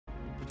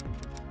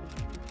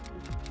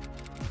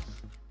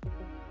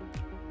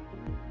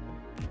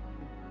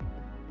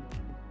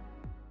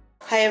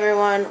Hi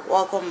everyone,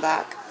 welcome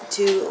back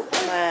to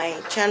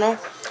my channel.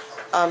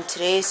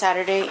 Today is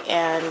Saturday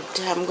and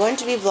I'm going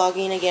to be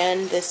vlogging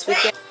again this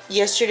weekend.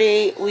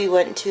 Yesterday we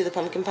went to the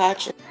pumpkin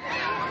patch. You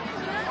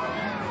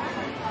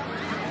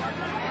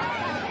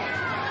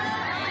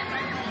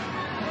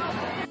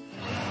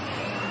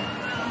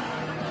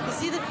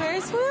see the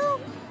Ferris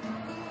wheel?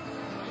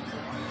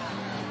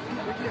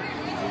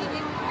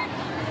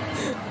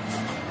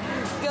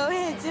 Go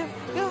handsome,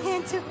 go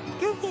handsome,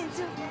 go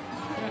handsome.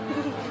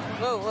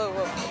 Whoa, whoa,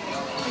 whoa.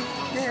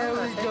 There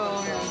we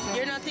go.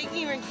 You're not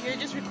taking, you're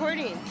just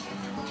recording.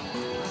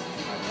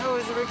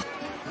 We're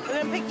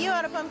We're gonna pick you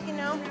out a pumpkin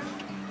now.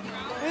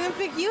 We're gonna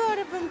pick you out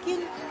a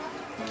pumpkin.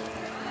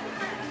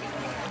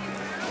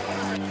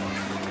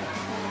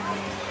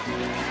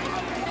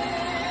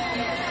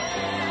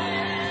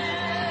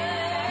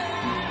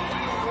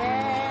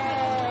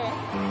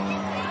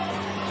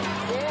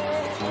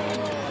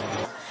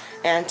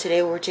 And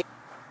today we're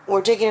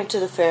taking him to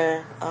the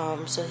fair,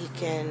 so he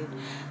can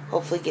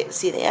hopefully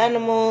see the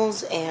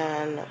animals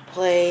and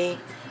play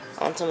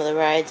on some of the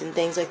rides and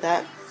things like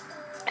that.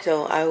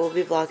 So I will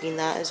be vlogging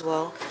that as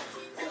well.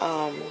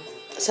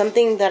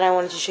 Something that I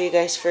wanted to show you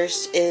guys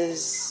first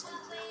is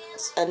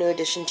a new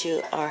addition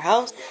to our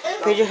house.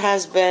 Pedro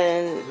has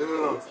been,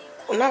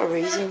 well, not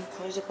raising,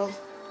 what is it called?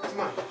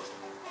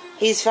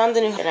 He's found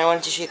a new, and I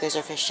wanted to show you guys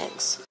our fish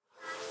tanks.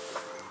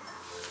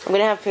 I'm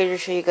gonna have Pedro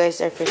show you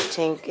guys our fish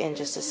tank in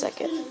just a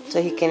second,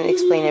 so he can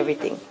explain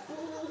everything.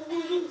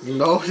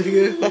 No,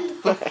 nigga.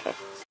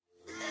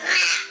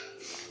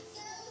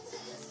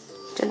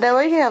 Jedi,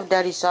 why do you have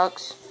daddy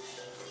socks?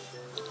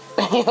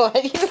 Why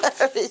do you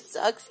have his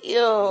socks? Ew.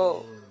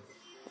 I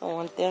don't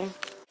want them.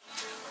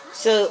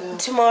 So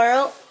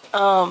tomorrow,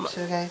 Pedro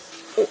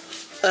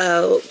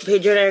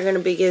and I are gonna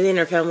be giving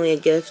our family a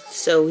gift,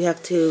 so we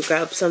have to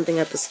grab something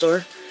at the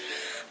store.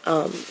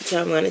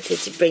 So I'm going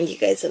to bring you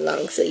guys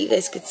along so you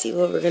guys could see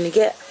what we're going to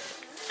get.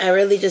 I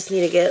really just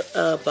need to get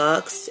a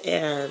box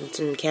and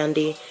some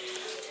candy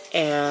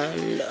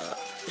and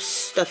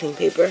stuffing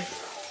paper.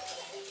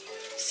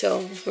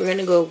 So we're going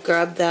to go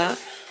grab that.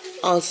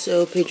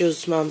 Also,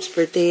 Pedro's mom's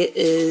birthday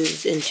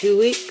is in 2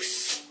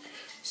 weeks.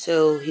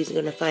 So he's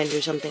going to find her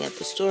something at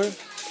the store.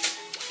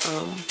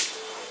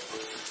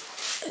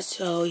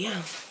 So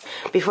yeah.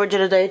 Before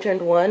Jedediah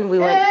turned 1, we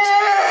went...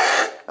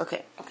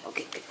 Okay.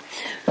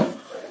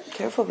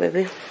 Careful,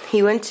 baby.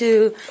 We went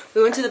to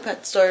the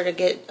pet store to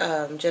get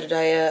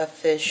Jedediah a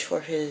fish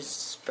for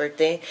his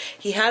birthday.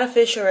 He had a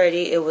fish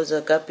already. It was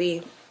a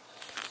guppy,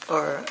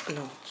 or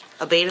no,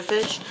 a betta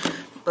fish,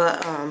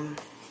 but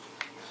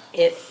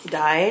it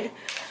died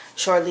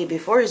shortly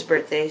before his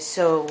birthday.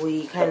 So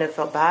we kind of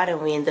felt bad,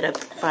 and we ended up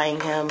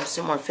buying him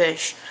some more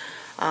fish.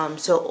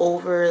 So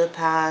over the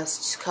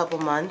past couple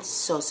months,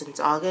 so since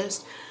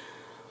August,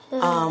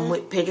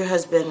 Pedro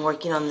has been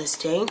working on this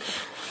tank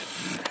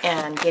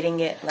and getting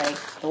it like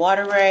the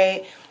water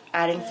right,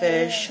 adding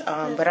fish,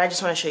 but I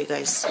just want to show you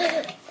guys.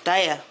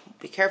 Daya,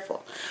 be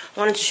careful. I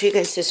wanted to show you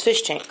guys this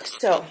fish tank.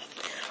 So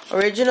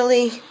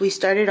originally we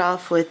started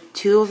off with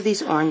 2 of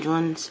these orange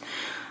ones,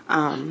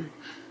 and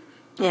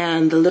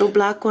the little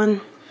black one,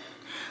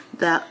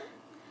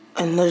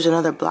 and there's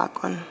another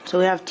black one. So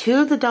we have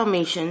 2 of the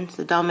Dalmatians.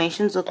 The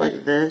Dalmatians look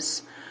like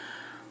this,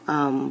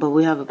 but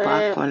we have a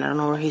black one. I don't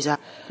know where he's at.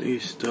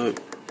 He's stuck.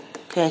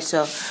 Okay,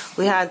 so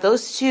we had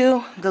those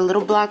 2, the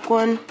little black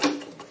one,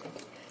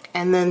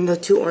 and then the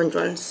 2 orange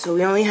ones. So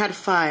we only had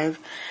 5.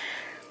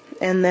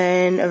 And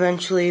then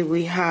eventually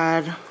we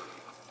had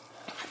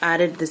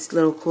added this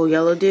little cool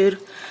yellow dude,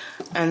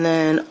 and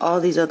then all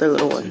these other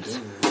little ones.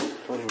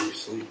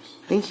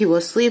 I think he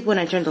was asleep when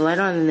I turned the light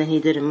on, and then he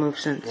didn't move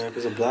since. Yeah,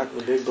 because the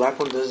big black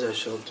one does that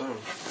shit all the time.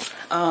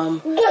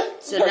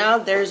 So now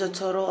there's a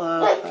total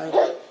of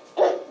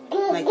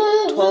like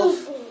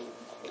 12.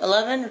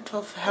 11 or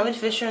 12, how many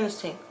fish are in this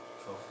tank?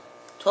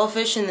 12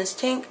 fish in this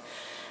tank.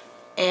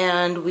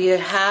 And we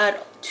had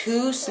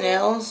 2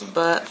 snails,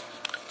 but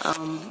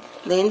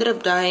they ended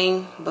up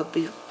dying, but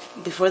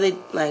before they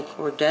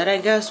were dead, I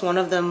guess, one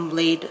of them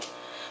laid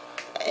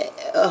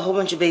a whole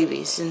bunch of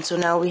babies. And so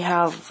now we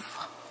have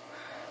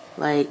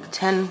like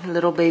 10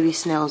 little baby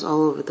snails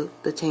all over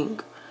the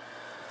tank.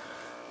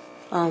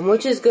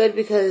 Which is good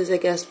because I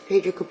guess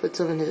Pedro could put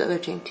some in his other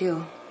tank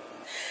too.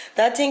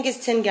 That tank is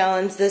 10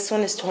 gallons. This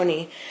one is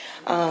 20.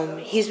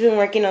 He's been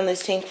working on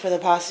this tank for the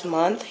past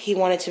month. He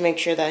wanted to make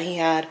sure that he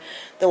had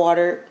the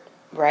water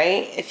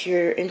right. If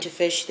you're into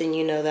fish, then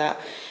you know that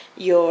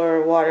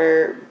your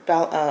water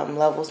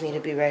levels need to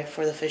be right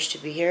for the fish to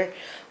be here,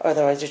 or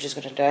otherwise they're just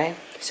going to die.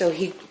 So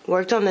he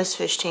worked on this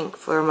fish tank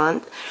for a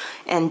month,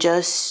 and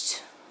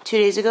just 2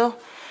 days ago,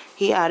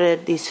 he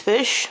added these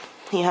fish.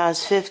 He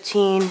has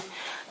 15, I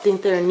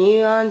think they're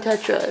neon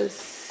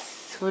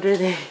tetras. What are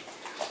they?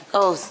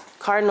 Oh,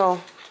 cardinal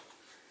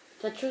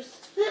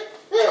tetras?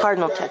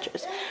 Cardinal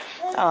tetras.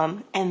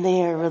 And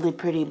they are really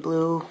pretty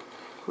blue,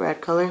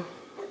 red color.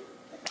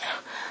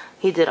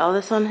 He did all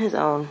this on his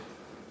own.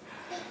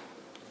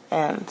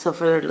 And so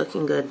far they're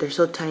looking good. They're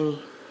so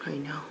tiny right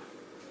now.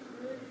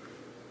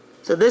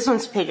 So this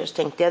one's Pedro's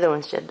tank, the other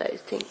one's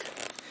Jedi's tank.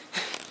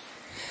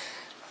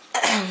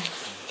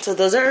 So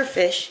those are our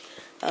fish.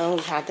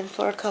 We've had them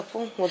for a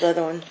couple. Well, the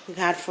other one we've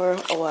had for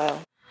a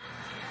while.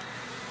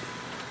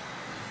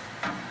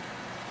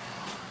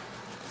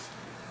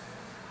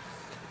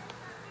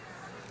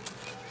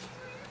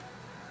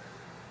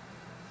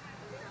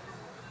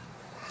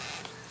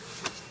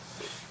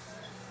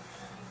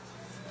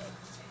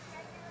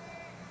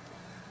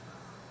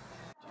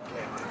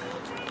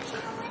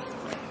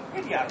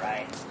 You'll be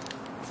alright.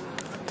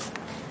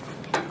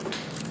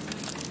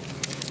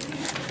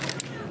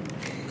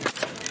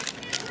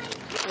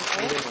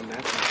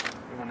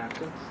 You want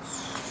napkins?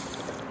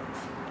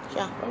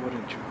 Yeah. Why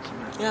wouldn't you?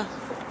 Yeah.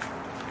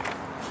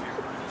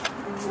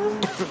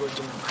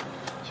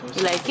 Mm-hmm.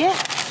 You like it?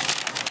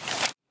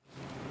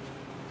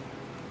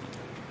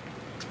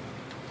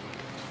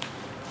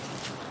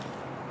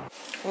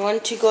 I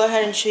want to go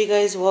ahead and show you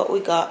guys what we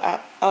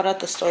got out at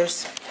the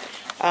stores.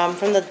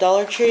 From the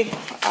Dollar Tree,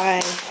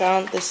 I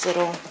found this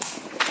little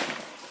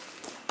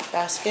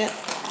basket.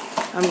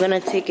 I'm gonna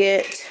take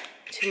it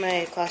to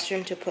my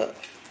classroom to put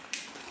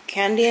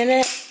candy in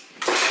it.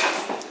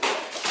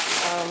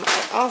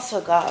 I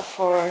also got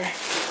for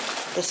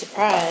the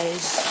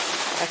surprise,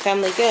 my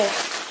family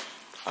gift,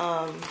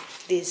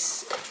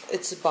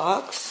 it's a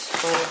box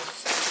with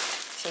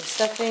some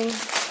stuffing.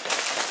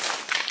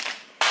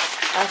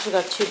 I actually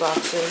got 2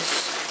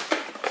 boxes.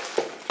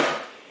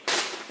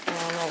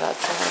 And I got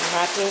some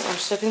wrapping or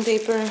stuffing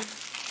paper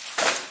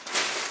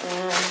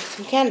and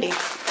some candy.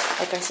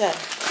 Like I said,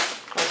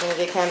 I was gonna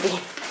get candy.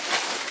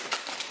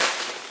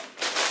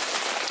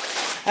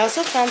 I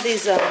also found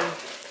these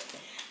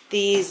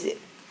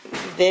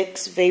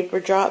Vicks vapor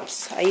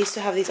drops. I used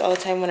to have these all the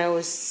time when I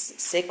was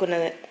sick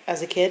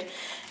as a kid,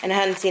 and I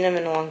hadn't seen them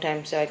in a long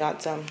time, so I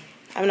got some.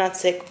 I'm not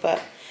sick,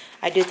 but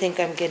I do think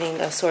I'm getting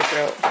a sore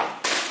throat.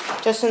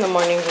 Just in the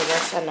mornings, I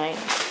guess, at night.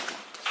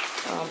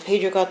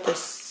 Pedro got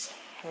this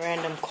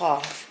random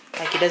cloth.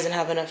 Like he doesn't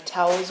have enough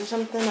towels or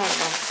something, I don't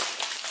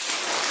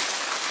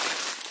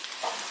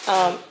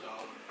know.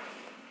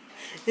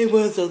 It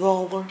was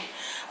 $1.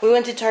 We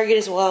went to Target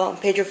as well.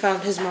 Pedro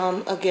found his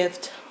mom a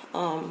gift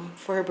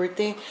for her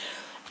birthday.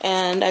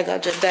 And I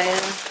got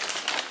Jedediah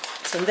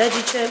some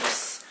veggie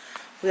chips.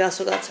 We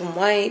also got some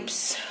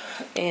wipes.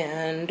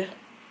 And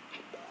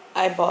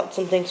I bought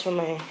some things for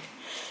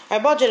I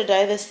bought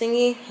Jedediah this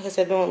thingy because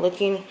I've been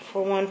looking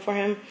for one for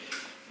him.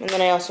 And then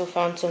I also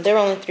found some. They were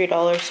only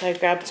 $3, so I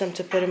grabbed some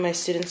to put in my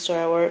student store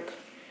at work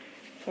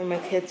for my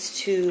kids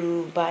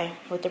to buy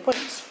with their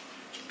points.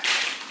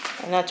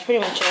 And that's pretty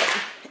much it.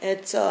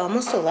 It's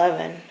almost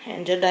 11,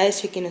 and Jedediah's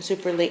taking a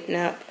super late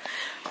nap.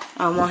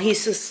 While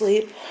he's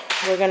asleep,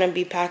 we're gonna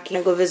be packing.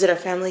 I'm gonna go visit our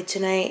family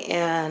tonight,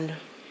 and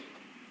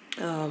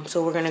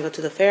so we're gonna go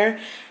to the fair,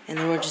 and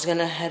then we're just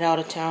gonna head out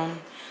of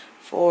town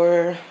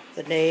for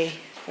the day.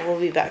 We'll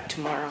be back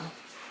tomorrow.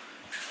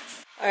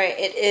 All right,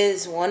 it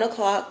is 1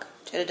 o'clock.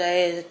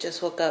 Jedediah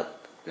just woke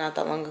up not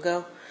that long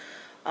ago.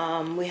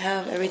 We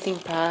have everything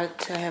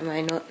packed. I have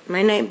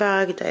my night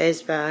bag,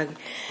 Dia's bag,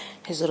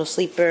 his little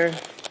sleeper.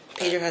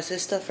 Pedro has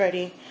his stuff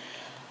ready.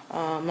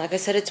 Like I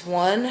said, it's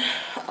 1.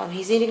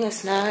 He's eating a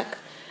snack.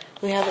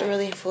 We haven't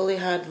really fully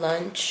had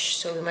lunch,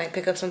 so we might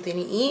pick up something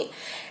to eat,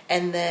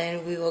 and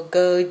then we will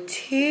go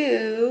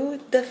to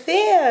the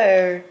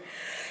fair.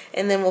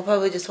 And then we'll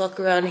probably just walk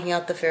around and hang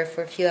out at the fair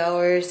for a few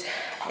hours,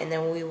 and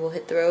then we will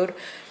hit the road.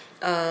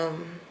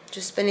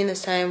 Just spending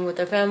this time with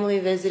our family,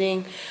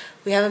 visiting.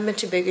 We haven't been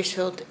to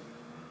Bakersfield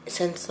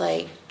since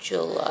like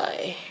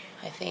July,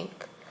 I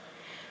think.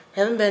 We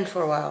haven't been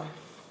for a while.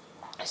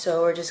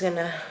 So we're just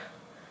gonna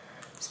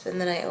spend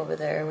the night over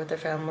there with our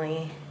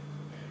family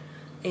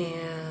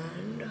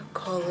and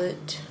call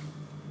it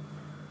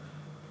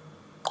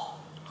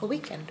a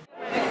weekend.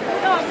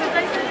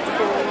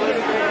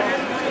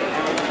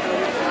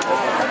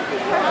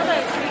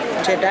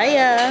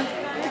 Jedediah.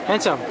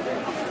 Handsome.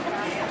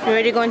 You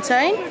ready to go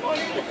inside?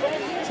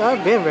 So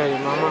I've been ready,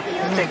 Mama.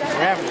 It's taking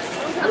forever. You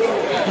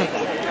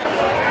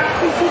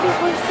see the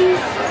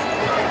horses?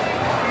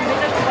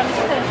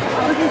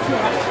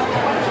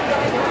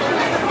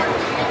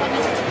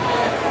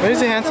 Where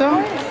is it, Handsome?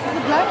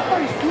 The black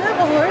horse. You have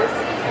a horse?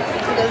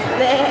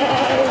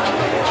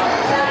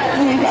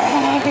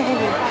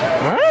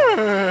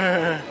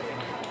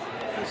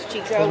 He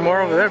goes, There's more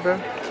over there, bro.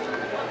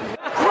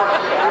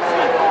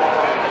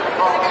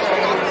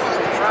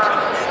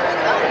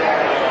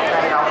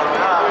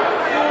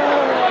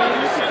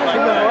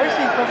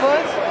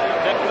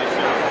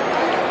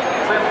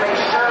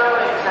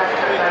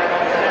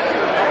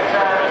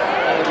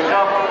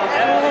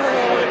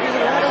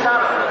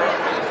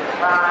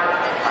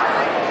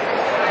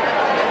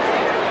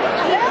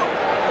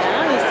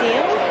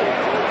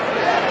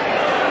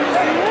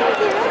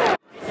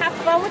 have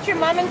fun with your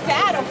mom and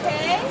dad,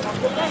 okay?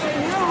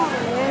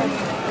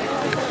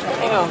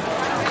 Hang on.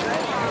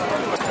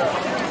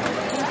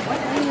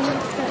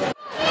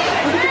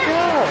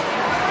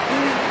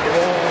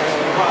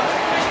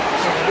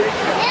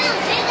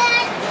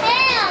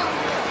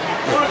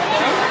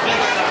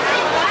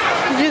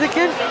 Did you the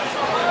kid?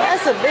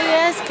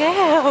 let's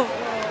go.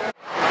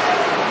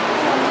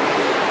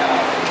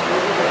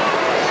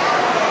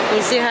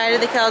 You say hi to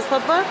the cows,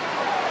 Papa?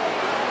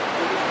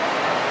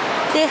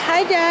 Say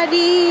hi,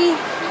 Daddy.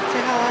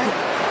 Say hi.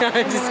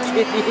 I'm just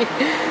kidding.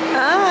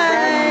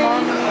 Hi.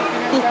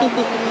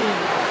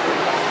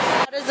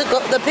 How does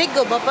the pig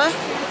go, Papa?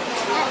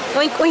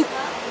 Oink, oink.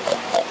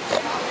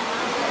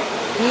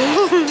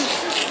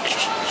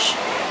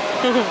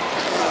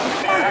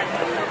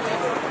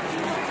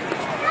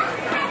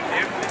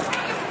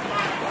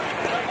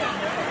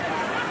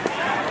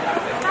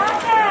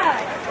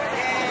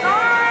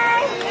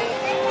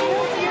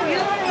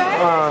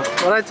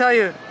 What'd I tell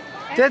you?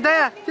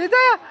 Jedaya!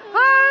 Jedaya!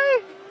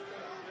 Hi!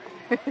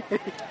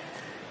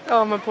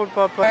 Oh, my poor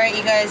Papa. Alright,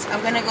 you guys,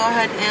 I'm gonna go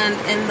ahead and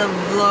end the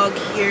vlog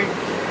here.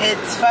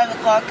 It's 5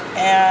 o'clock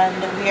and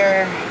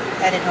we're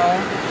headed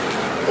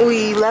home.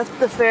 We left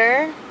the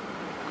fair.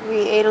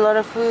 We ate a lot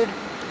of food.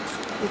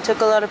 We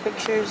took a lot of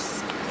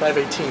pictures.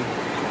 5:18.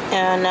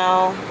 And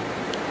now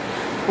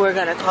we're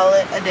gonna call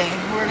it a day.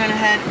 We're gonna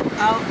head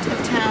out of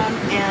town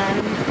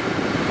and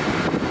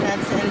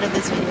that's the end of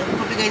this video.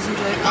 Hope you guys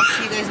enjoyed. I'll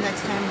see you guys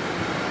next time.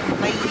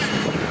 Bye.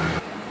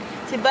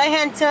 Say bye,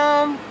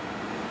 handsome.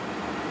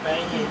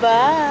 Bye.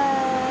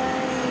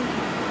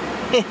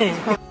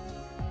 Bye.